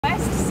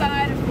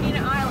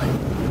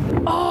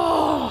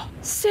Oh,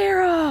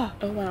 Sarah!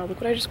 Oh wow, look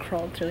what I just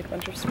crawled through, like a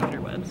bunch of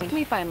spider webs. Can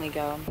we finally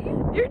go?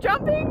 You're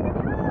jumping?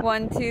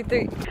 1, 2,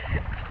 3.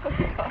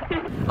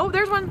 Oh,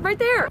 there's one right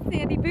there!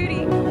 Sandy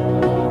booty.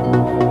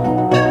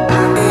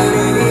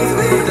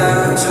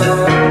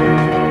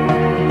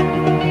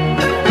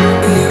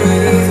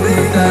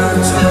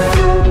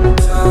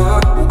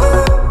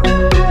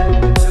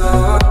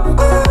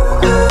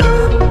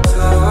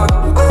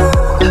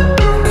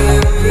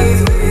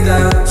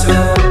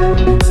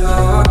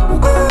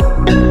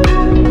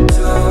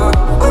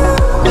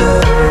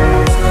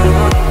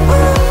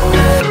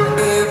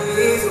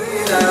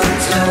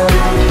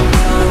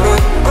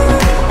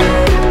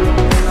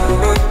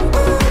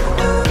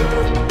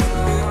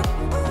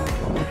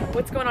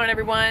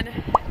 Everyone,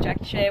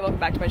 Jacki, Shea, welcome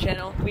back to my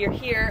channel. We are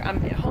here,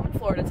 I'm at home in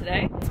Florida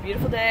today. It's a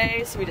beautiful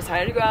day, so we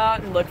decided to go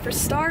out and look for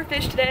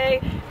starfish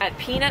today at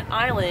Peanut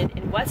Island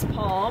in West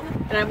Palm.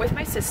 And I'm with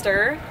my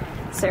sister,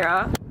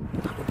 Sarah.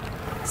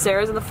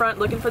 Sarah's in the front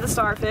looking for the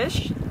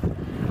starfish.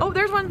 Oh,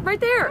 there's one right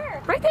there!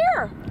 Where? Right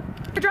there!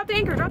 Drop the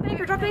anchor, drop the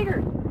anchor, drop the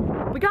anchor!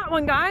 We got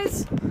one,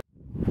 guys!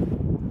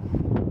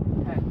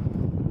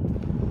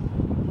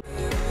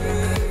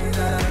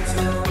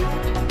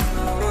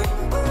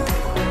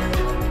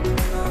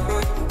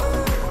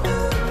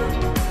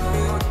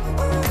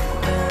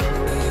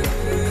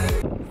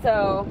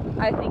 So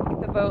I think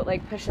the boat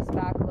like pushes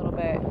back a little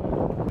bit.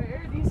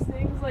 Where are these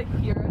things like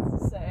hear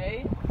us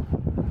say?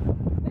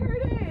 There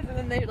it is! And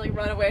then they like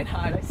run away and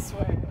hide, I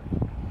swear.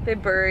 They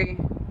bury.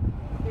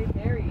 They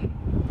bury.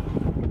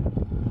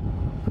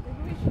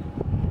 Maybe we should.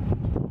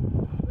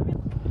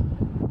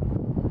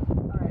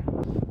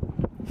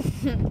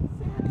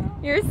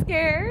 Alright. You're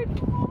scared?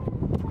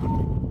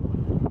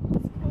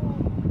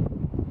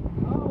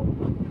 Oh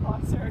my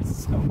god, Sarah,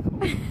 it's so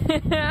cool.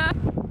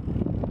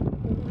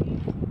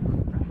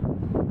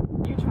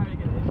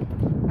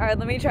 Alright,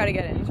 let me try to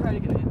get in. You try to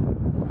get in.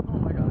 Oh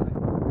my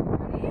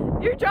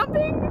god. You're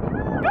jumping?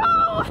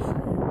 Go!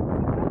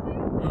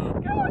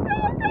 Go, go,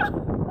 go!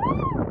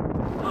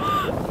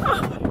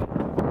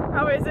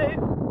 How is it?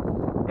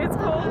 It's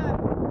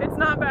cold? It's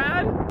not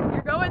bad?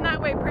 You're going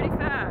that way pretty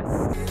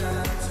fast.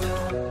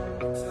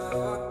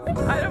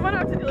 I don't want to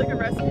have to do like a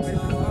rescue mission.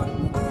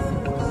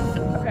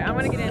 Okay, I'm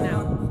gonna get in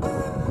now.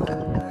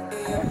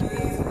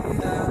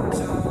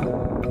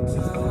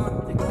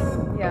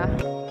 Yeah.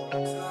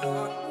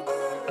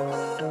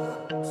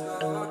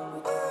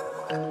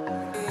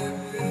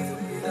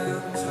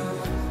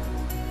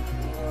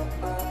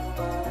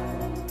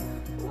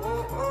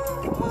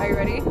 Are you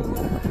ready?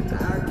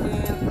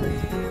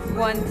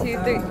 1, 2,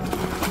 3.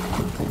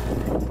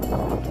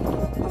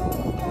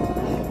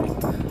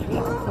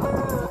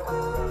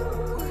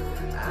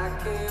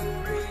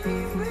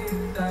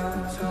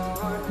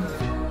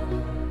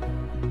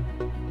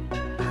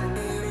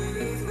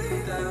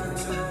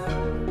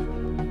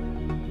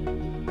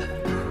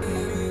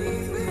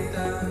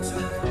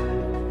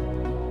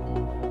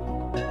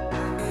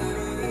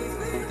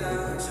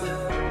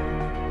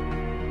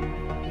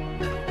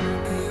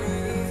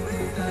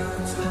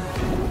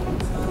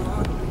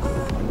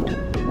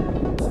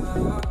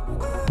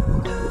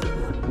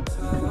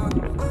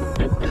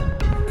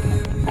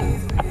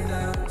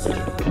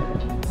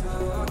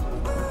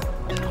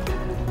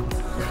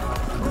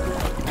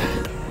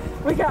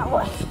 We got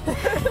one.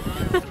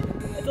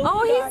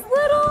 Oh, he's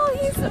little.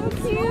 He's so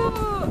cute. I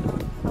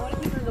want to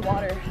keep him in the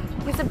water.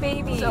 He's a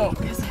baby. So,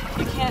 because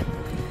you can't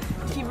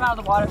keep him out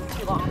of the water for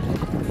too long.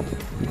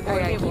 Oh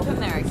yeah, keep him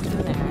there. Keep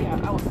him there. Yeah,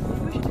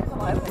 we should turn the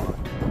light on.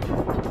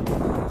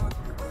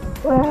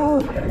 Wow.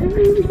 Here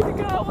we go.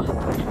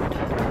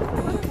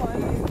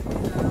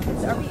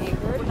 Are we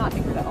anchored? We're not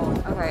anchored at all.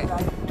 Okay.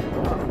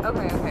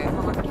 Okay.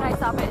 Hold on. Can I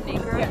stop it and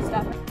anchor? Yeah,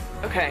 stop it.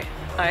 Okay,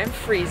 I am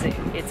freezing.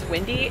 It's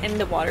windy and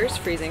the water is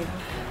freezing,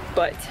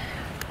 but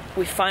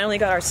we finally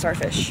got our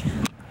starfish.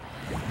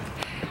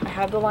 I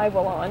have the live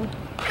well on.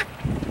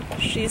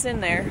 She's in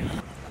there.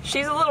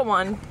 She's a little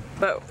one,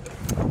 but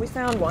we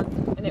found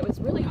one. And it was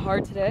really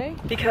hard today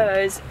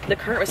because the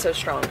current was so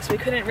strong, so we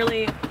couldn't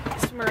really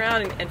swim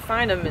around and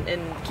find them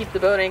and keep the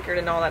boat anchored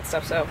and all that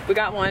stuff. So we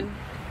got one.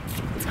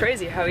 It's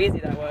crazy how easy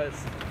that was.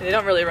 And they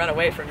don't really run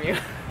away from you.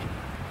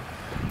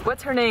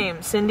 What's her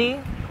name? Cindy?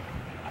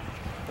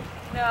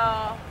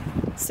 No.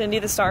 Cindy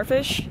the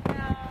starfish? No.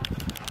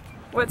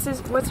 What's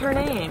her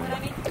name?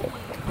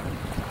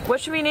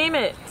 What should we name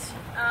it?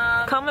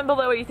 Comment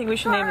below what you think we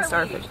should name the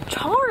starfish.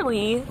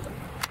 Charlie?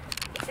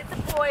 It's a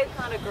boy, it's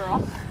not a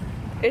girl.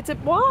 It's a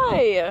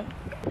why?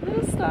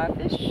 Little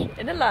starfish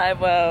in a live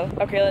well.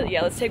 Okay,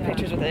 yeah, let's take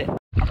pictures with it.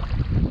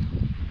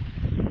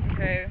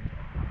 Okay,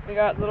 we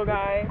got little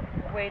guy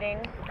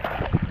waiting,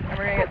 and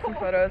we're gonna get some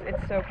photos.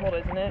 It's so cold,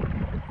 isn't it?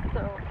 It's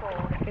so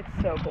cold.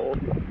 It's so cold.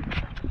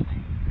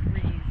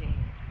 Freezing.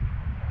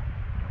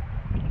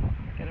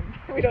 Get him.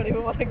 We don't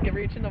even want to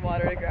reach in the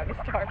water to grab the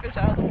starfish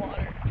out of the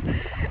water.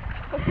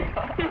 Oh my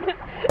God.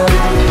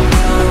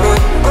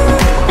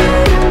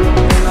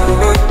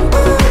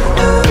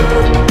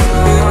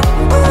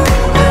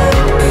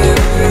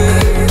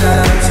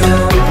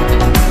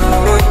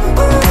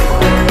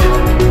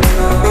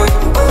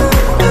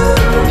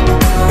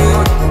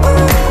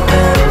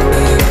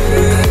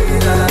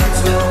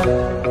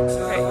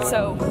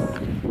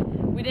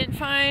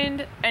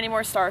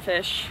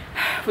 starfish.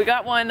 We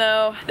got one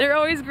though. They're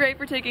always great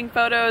for taking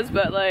photos,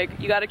 but like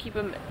you gotta keep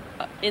them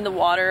in the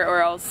water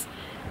or else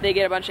they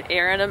get a bunch of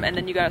air in them and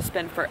then you gotta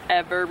spend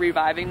forever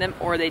reviving them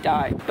or they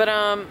die. But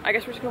I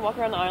guess we're just gonna walk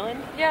around the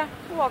island. Yeah,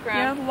 we'll walk around.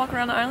 Yeah, we'll walk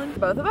around the island.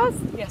 Both of us?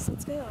 Yes,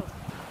 let's go.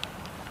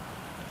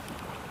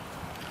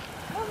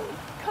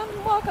 Come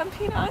and walk on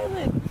Peanut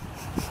Island.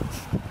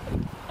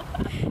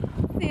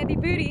 Sandy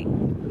booty.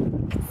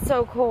 It's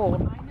so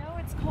cold. I know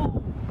it's cold.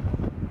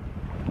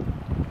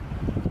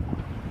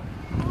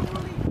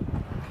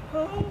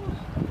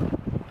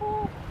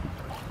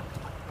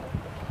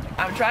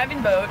 I'm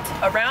driving boat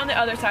around the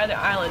other side of the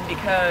island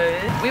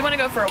because we want to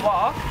go for a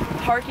walk,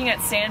 parking at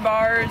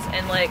sandbars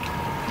and like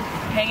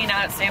hanging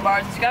out at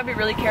sandbars. So you gotta be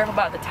really careful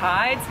about the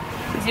tides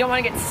because you don't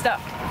want to get stuck.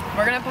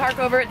 We're gonna park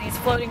over at these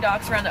floating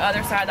docks around the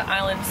other side of the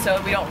island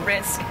so we don't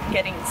risk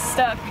getting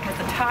stuck because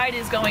the tide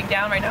is going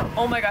down right now.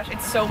 Oh my gosh,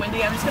 it's so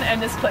windy. I'm just gonna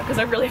end this clip because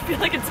I really feel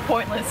like it's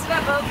pointless.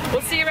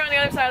 We'll see you around the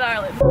other side of the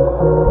island.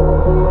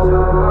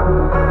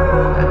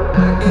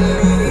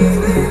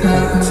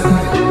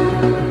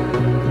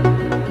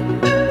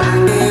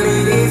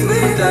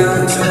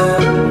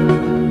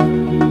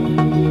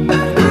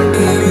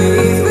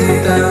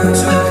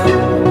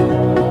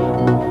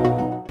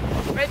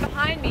 Right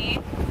behind me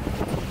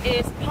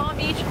is Palm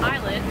Beach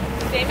Island,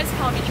 famous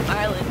Palm Beach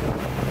Island,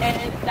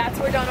 and that's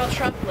where Donald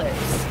Trump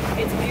lives.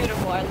 It's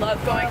beautiful. I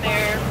love going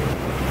there,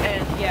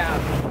 and yeah.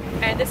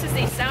 And this is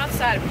the south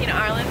side of Peanut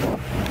Island.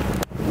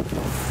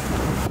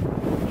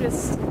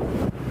 Just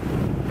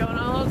going on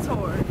a little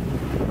tour.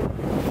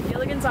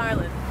 Gilligan's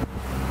Island.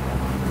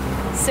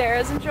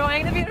 Sarah's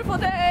enjoying the beautiful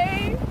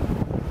day.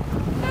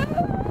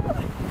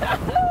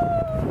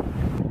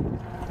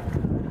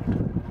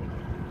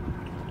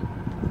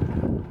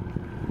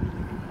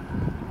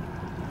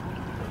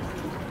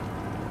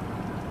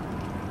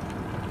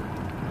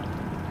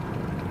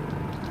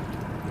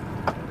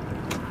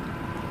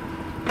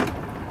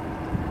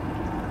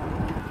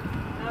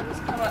 I'll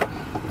just come up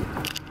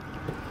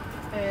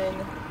and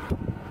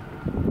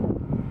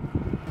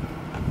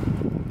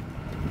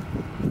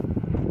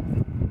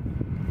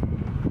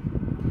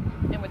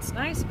what's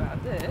nice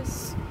about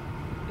this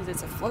is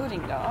it's a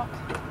floating dock.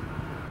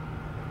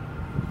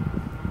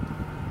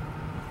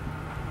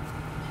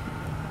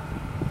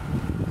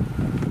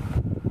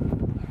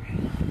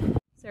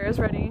 Sarah's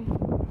ready.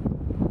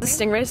 Is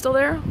the stingray still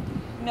there?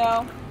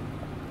 No.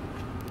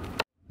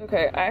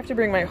 Okay, I have to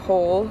bring my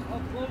whole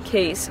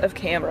case of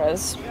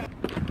cameras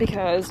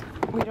because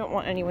we don't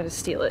want anyone to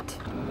steal it. So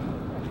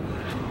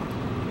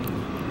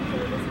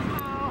this is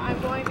how I'm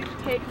going to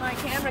take my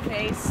camera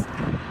case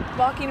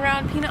walking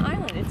around Peanut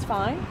Island. It's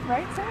fine,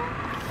 right, Sarah?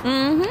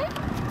 Mm-hmm.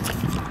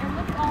 And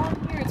look all in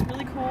here, it's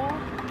really cool.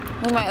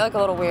 It might look a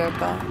little weird,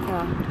 but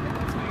yeah.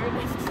 It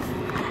looks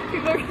weird.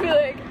 People are gonna be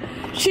like,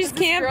 she's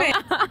camping.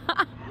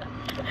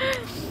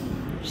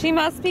 She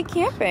must be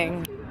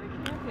camping.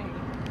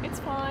 It's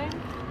fine.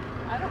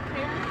 I don't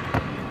care.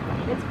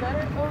 It's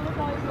better. Oh, look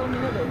all these little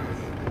minnows.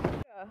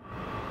 Yeah.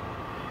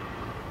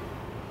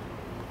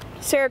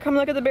 Sarah, come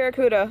look at the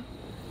barracuda.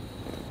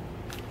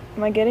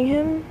 Am I getting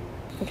him?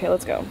 Okay,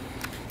 let's go.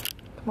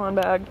 Come on,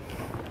 bag.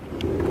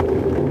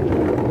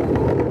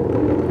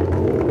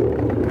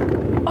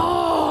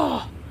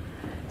 Oh!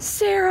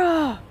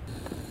 Sarah!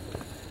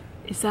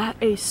 Is that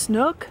a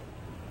snook?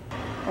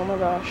 Oh my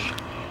gosh.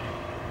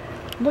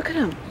 Look at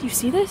him. Do you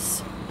see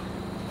this?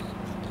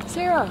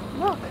 Sarah,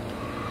 look.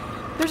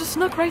 There's a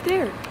snook right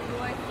there. Do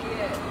I see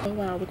it? Oh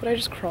wow, look what I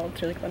just crawled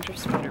through, like a bunch of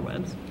spider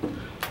webs.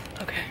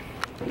 Okay.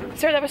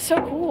 Sarah, that was so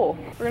cool.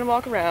 We're gonna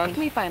walk around.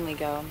 Can we finally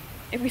go?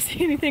 If we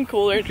see anything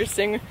cool or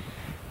interesting,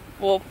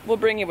 we'll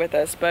bring you with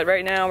us, but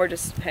right now we're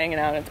just hanging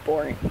out and it's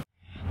boring.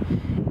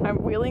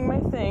 I'm wheeling my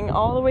thing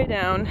all the way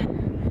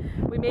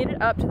down. We made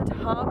it up to the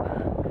top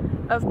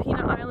of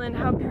Peanut Island.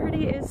 How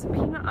pretty is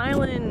Peanut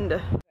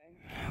Island?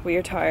 We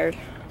are tired.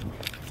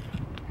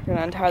 We're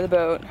gonna untie the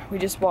boat. We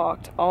just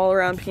walked all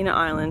around Peanut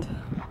Island.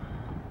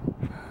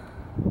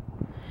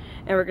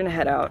 And we're gonna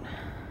head out.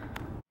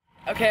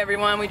 Okay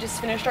everyone, we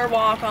just finished our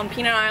walk on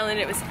Peanut Island.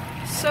 It was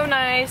so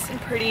nice and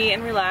pretty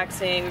and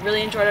relaxing. We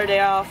really enjoyed our day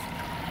off.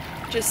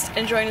 Just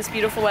enjoying this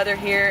beautiful weather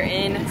here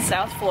in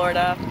South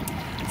Florida.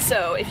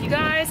 So if you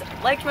guys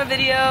liked my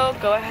video,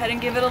 go ahead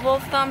and give it a little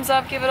thumbs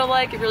up, give it a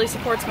like, it really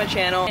supports my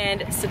channel.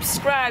 And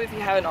subscribe if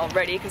you haven't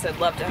already, because I'd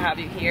love to have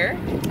you here.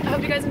 I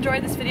hope you guys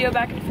enjoyed this video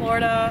back in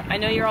Florida. I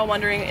know you're all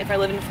wondering if I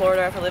live in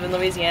Florida or if I live in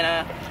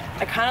Louisiana.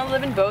 I kind of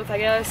live in both, I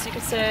guess you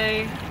could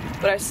say,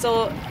 but I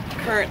still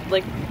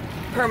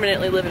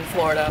permanently live in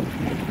Florida,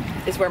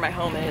 is where my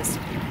home is.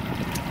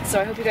 So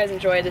I hope you guys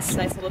enjoyed this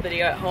nice little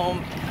video at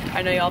home.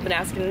 I know y'all been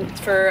asking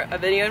for a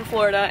video in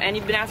Florida, and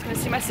you've been asking to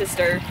see my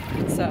sister,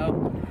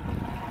 so.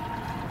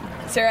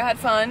 Sarah had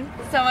fun.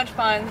 So much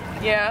fun.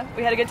 Yeah,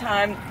 we had a good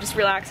time, just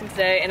relaxing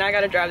today, and I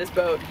gotta drive this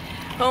boat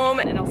home,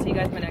 and I'll see you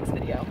guys in my next